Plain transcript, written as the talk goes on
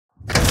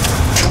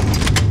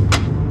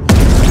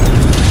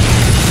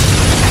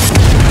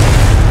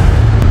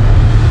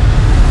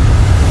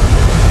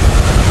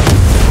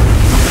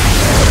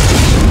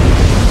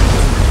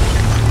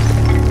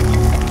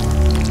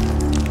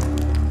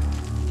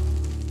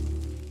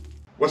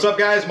What's up,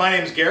 guys? My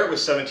name is Garrett with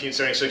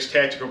 1776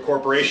 Tactical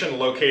Corporation,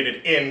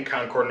 located in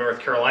Concord, North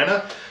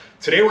Carolina.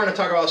 Today we're going to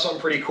talk about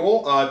something pretty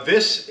cool.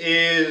 This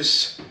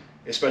is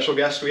a special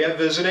guest we have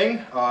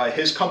visiting.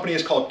 His company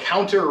is called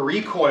Counter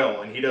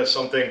Recoil, and he does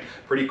something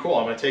pretty cool.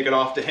 I'm going to take it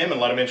off to him and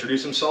let him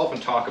introduce himself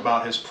and talk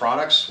about his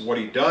products, what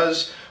he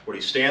does, what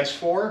he stands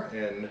for,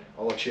 and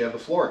I'll let you have the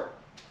floor.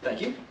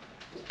 Thank you.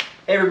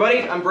 Hey everybody,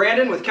 I'm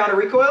Brandon with Counter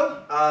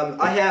Recoil.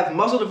 I have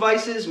muzzle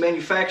devices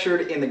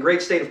manufactured in the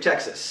great state of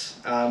Texas.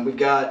 We've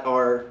got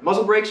our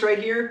muzzle brakes right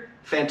here,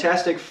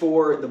 fantastic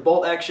for the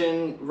bolt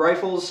action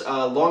rifles,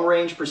 long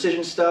range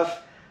precision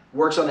stuff,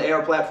 works on the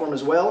AR platform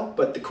as well.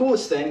 But the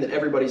coolest thing that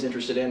everybody's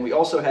interested in, we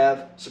also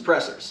have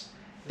suppressors.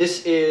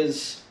 This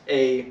is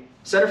a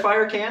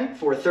centerfire can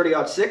for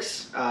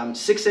 30-06,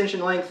 6-inch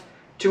in length,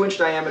 2-inch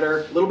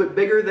diameter, a little bit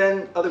bigger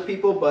than other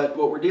people, but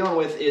what we're dealing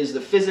with is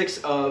the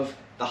physics of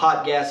the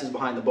hot gases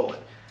behind the bullet.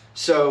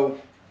 So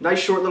nice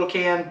short little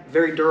can,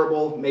 very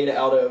durable, made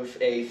out of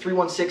a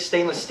 316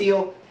 stainless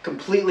steel,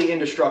 completely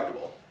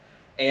indestructible.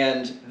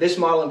 And this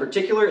model in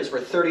particular is for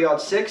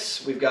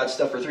 30-06. We've got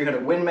stuff for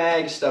 300 Win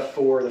Mag, stuff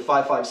for the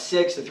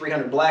 5.56, the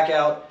 300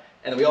 Blackout,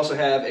 and then we also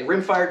have a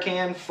rimfire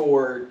can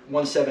for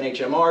 17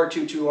 HMR,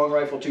 2.2 long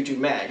rifle, 2.2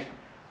 mag.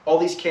 All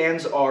these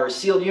cans are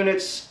sealed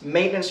units,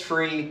 maintenance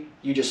free.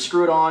 You just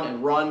screw it on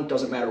and run.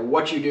 Doesn't matter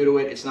what you do to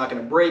it. It's not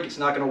going to break. It's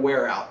not going to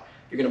wear out.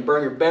 You're going to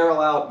burn your barrel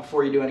out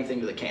before you do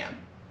anything to the can.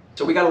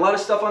 So we got a lot of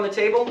stuff on the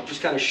table,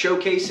 just kind of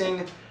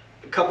showcasing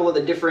a couple of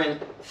the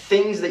different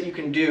things that you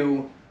can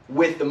do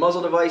with the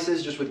muzzle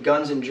devices, just with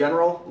guns in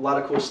general. A lot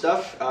of cool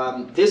stuff.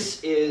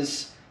 This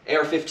is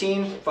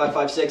AR-15,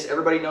 5.56.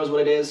 Everybody knows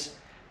what it is.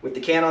 With the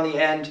can on the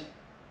end,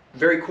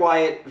 very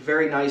quiet,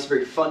 very nice,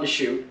 very fun to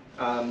shoot.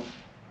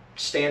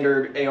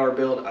 Standard AR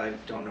build. I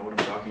don't know what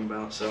I'm talking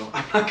about, so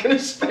I'm not going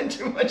to spend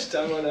too much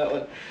time on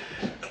that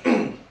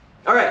one.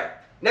 All right.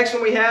 Next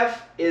one we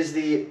have is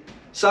the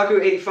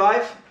Saku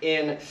 85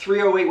 in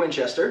 308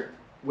 Winchester,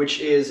 which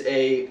is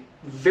a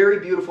very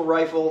beautiful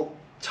rifle,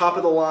 top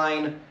of the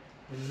line,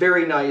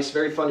 very nice,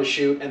 very fun to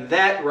shoot, and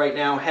that right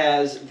now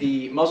has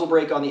the muzzle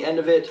brake on the end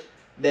of it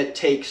that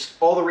takes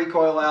all the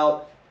recoil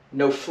out,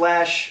 no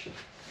flash,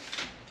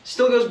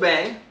 still goes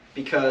bang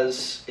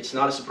because it's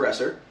not a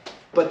suppressor,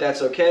 but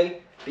that's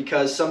okay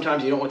because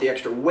sometimes you don't want the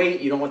extra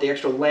weight, you don't want the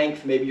extra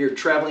length, maybe you're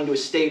traveling to a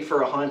state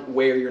for a hunt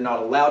where you're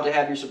not allowed to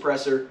have your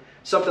suppressor.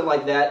 Something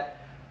like that.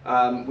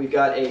 We've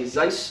got a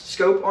Zeiss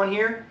scope on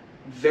here,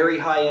 very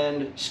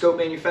high-end scope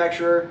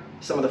manufacturer,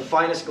 some of the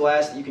finest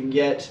glass that you can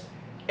get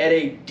at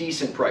a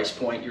decent price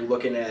point. You're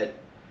looking at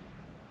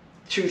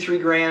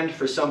 $2–3 grand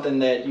for something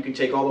that you can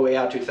take all the way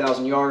out to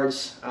 1,000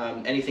 yards.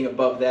 Anything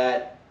above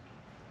that,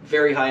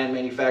 very high-end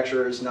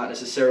manufacturers, not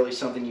necessarily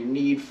something you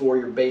need for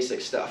your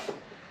basic stuff.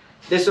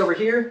 This over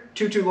here,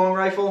 2.2 long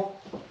rifle.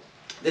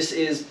 This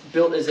is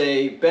built as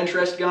a bench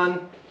rest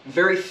gun,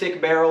 very thick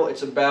barrel.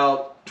 It's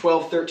about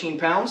 12–13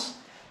 pounds.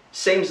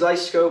 Same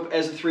Zeiss scope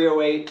as the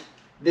 308.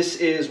 This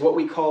is what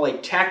we call a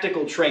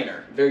tactical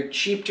trainer. Very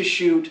cheap to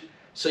shoot,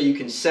 so you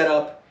can set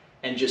up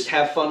and just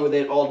have fun with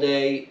it all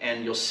day,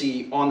 and you'll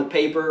see on the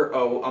paper,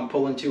 oh, I'm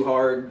pulling too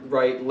hard,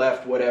 right,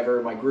 left,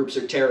 whatever, my groups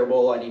are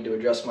terrible, I need to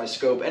adjust my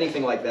scope,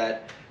 anything like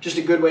that. Just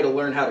a good way to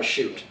learn how to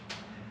shoot.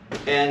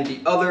 And the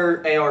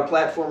other AR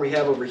platform we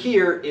have over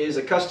here is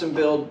a custom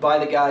build by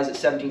the guys at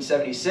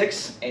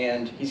 1776,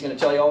 and he's going to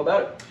tell you all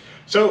about it.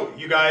 So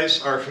you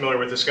guys are familiar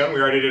with this gun.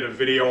 We already did a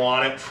video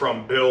on it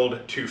from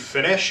build to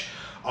finish.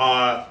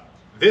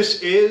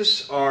 This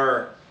is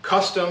our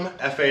custom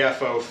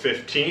FAFO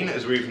 15,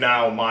 as we've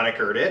now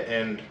monikered it.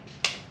 And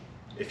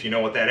if you know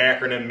what that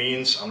acronym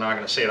means, I'm not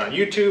going to say it on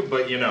YouTube,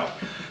 but you know.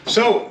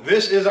 So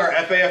this is our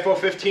FAFO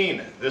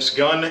 15. This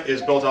gun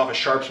is built off a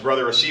Sharps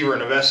Brother receiver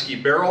and a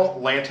Noveske barrel,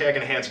 Lantac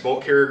enhanced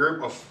bolt carrier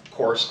group, of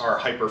course our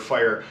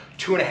Hyperfire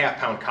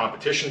 2.5-pound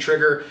competition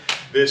trigger.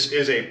 This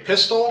is a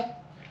pistol,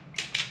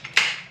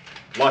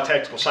 Law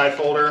Tactical side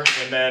folder,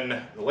 and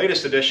then the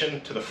latest addition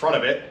to the front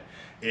of it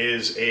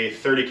is a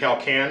 30 cal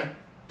can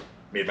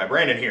made by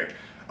Brandon here.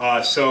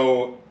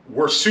 So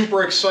we're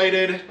super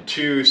excited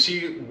to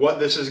see what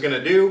this is going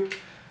to do.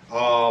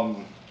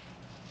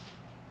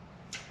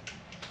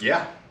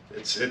 Yeah,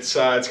 it's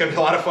going to be a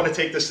lot of fun to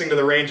take this thing to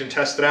the range and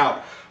test it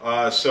out.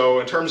 So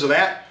in terms of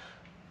that,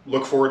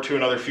 look forward to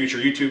another future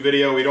YouTube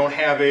video. We don't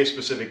have a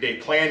specific date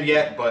planned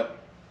yet, but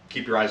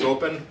keep your eyes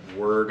open.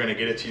 We're going to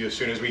get it to you as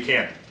soon as we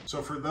can.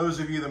 So for those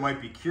of you that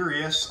might be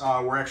curious,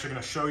 we're actually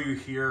going to show you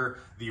here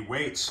the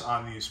weights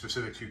on these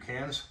specific two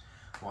cans.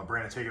 I'll let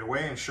Brandon take it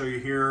away and show you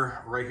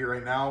here,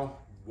 right now,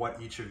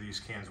 what each of these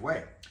cans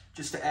weigh.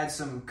 Just to add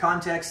some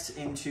context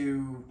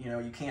into,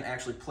 you can't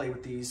actually play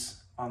with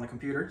these on the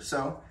computer.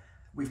 So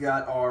we've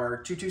got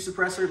our 2.2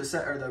 suppressor,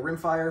 the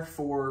rimfire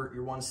for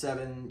your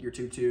 1.7, your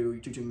 2.2, your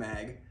 2.2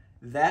 mag.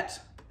 That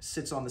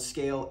sits on the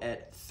scale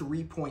at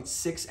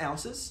 3.6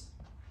 ounces.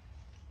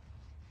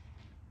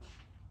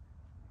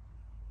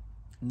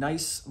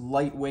 Nice,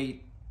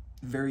 lightweight,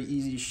 very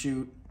easy to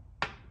shoot.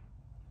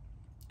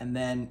 And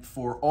then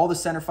for all the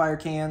centerfire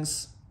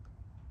cans,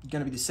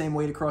 going to be the same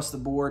weight across the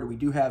board. We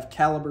do have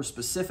caliber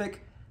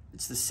specific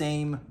It's the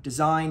same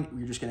design.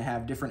 You're just going to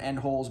have different end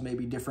holes,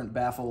 maybe different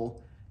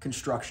baffle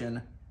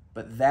construction,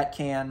 but that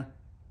can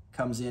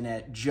comes in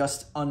at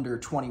just under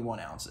 21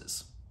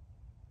 ounces.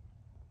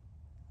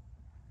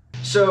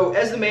 So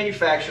as the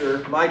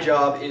manufacturer, my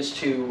job is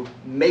to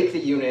make the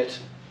unit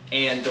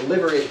and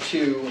deliver it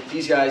to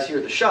these guys here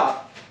at the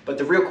shop. But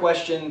the real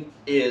question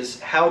is,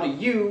 how do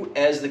you,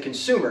 as the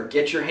consumer,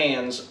 get your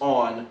hands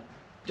on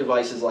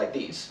devices like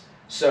these?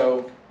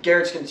 So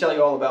Garrett's going to tell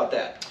you all about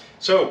that.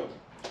 So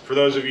for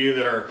those of you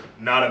that are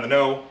not in the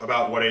know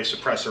about what a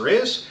suppressor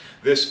is,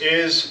 this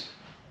is,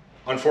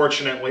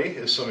 unfortunately,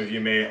 as some of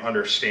you may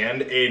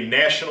understand, a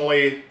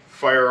Nationally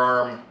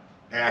Firearm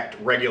Act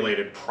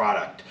regulated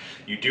product.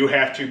 You do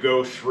have to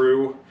go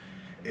through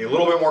a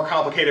little bit more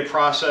complicated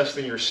process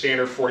than your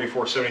standard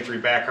 4473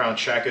 background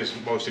check, as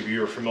most of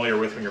you are familiar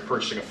with when you're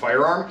purchasing a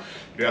firearm.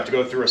 You have to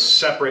go through a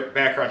separate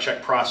background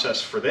check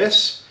process for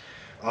this.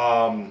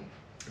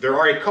 There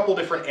are a couple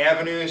different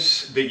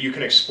avenues that you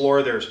can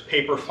explore. There's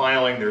paper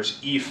filing, there's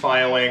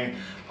e-filing.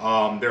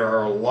 There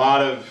are a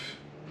lot of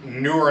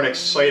newer and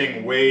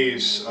exciting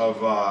ways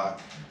of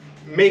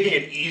making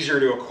it easier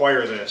to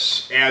acquire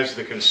this as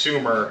the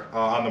consumer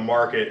on the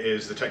market.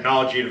 Is the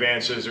technology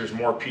advances, there's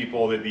more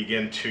people that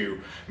begin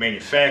to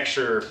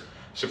manufacture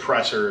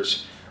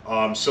suppressors.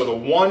 So the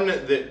one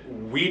that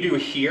we do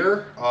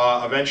here,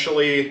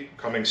 eventually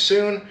coming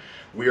soon,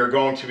 we are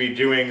going to be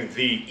doing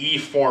the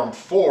E-Form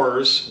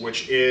 4s,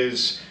 which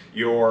is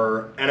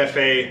your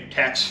NFA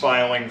tax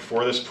filing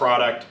for this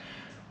product.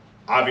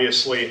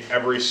 Obviously,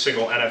 every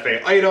single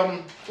NFA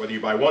item, whether you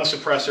buy one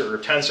suppressor or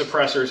 10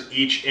 suppressors,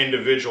 each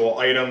individual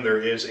item, there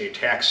is a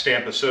tax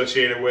stamp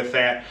associated with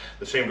that.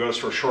 The same goes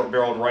for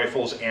short-barreled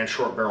rifles and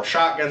short-barrel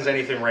shotguns.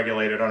 Anything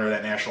regulated under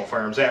that National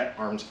Firearms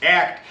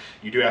Act,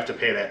 you do have to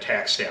pay that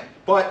tax stamp.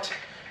 But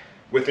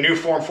with the new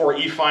Form 4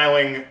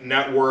 e-filing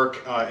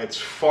network, it's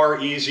far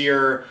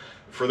easier.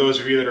 For those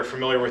of you that are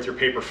familiar with your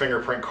paper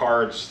fingerprint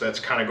cards, that's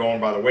kind of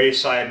going by the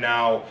wayside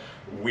now.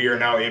 We are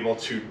now able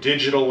to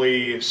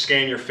digitally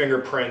scan your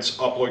fingerprints,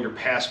 upload your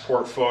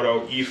passport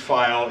photo,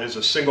 e-file as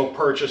a single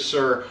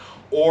purchaser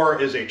or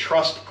as a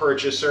trust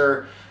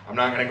purchaser. I'm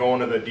not going to go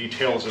into the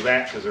details of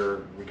that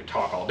because we could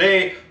talk all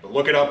day, but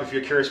look it up if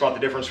you're curious about the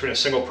difference between a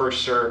single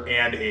purchaser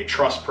and a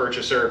trust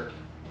purchaser.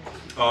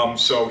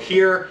 So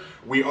here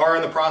we are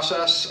in the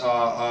process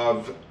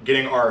of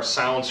getting our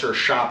Silencer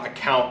Shop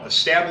account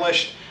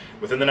established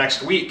within the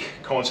next week,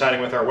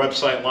 coinciding with our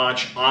website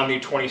launch on the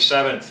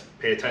 27th.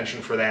 Pay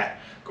attention for that.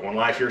 Going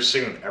live here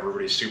soon.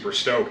 Everybody's super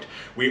stoked.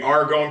 We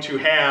are going to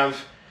have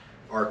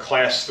our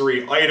Class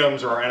 3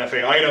 items, or our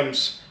NFA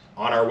items,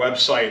 on our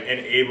website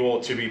and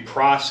able to be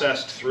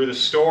processed through the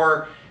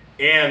store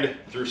and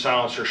through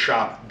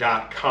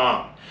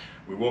silencershop.com.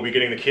 We will be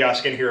getting the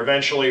kiosk in here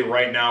eventually.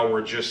 Right now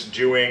we're just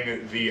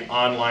doing the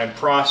online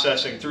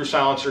processing through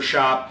Silencer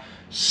Shop.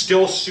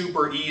 Still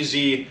super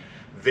easy.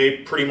 They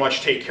pretty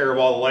much take care of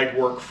all the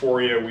legwork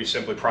for you. We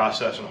simply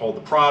process and hold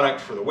the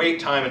product for the wait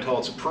time until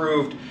it's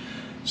approved.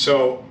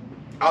 So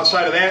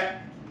outside of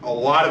that, a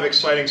lot of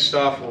exciting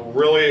stuff. We're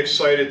really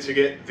excited to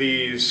get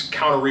these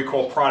counter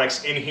recoil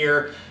products in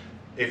here.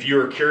 If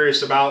you're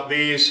curious about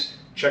these,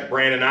 check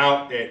Brandon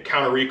out at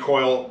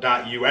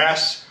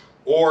counterrecoil.us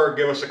or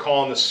give us a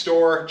call in the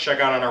store. Check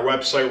out on our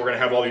website. We're going to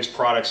have all these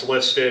products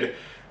listed.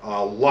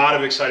 A lot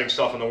of exciting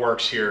stuff in the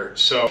works here.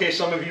 So in case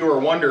some of you are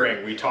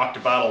wondering, we talked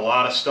about a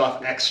lot of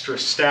stuff, extra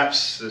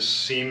steps. This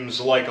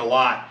seems like a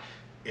lot.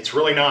 It's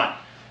really not.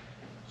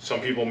 Some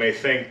people may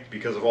think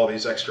because of all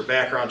these extra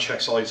background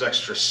checks, all these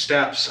extra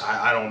steps,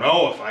 I don't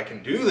know if I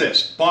can do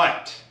this.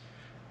 But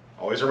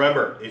always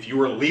remember, if you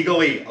are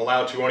legally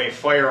allowed to own a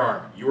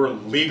firearm, you are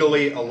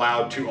legally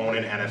allowed to own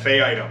an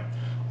NFA item.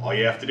 All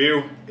you have to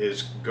do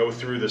is go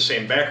through the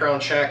same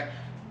background check,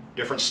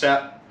 different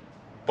step,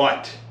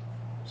 but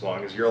as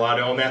long as you're allowed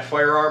to own that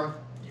firearm,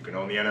 you can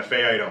own the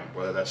NFA item,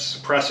 whether that's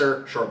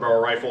suppressor, short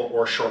barrel rifle,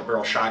 or short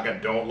barrel shotgun.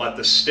 Don't let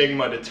the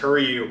stigma deter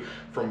you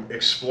from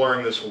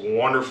exploring this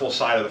wonderful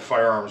side of the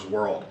firearms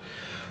world.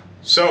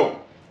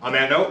 So, on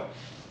that note,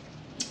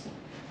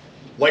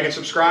 like and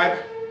subscribe.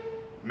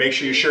 Make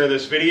sure you share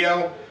this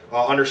video.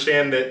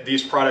 Understand that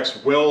these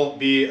products will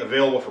be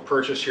available for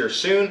purchase here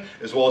soon,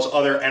 as well as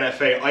other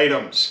NFA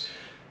items.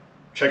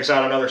 Check us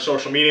out on other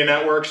social media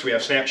networks. We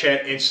have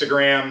Snapchat,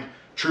 Instagram,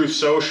 Truth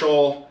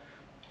Social,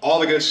 all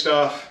the good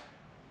stuff.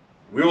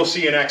 We will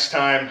see you next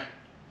time.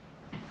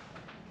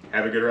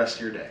 Have a good rest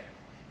of your day.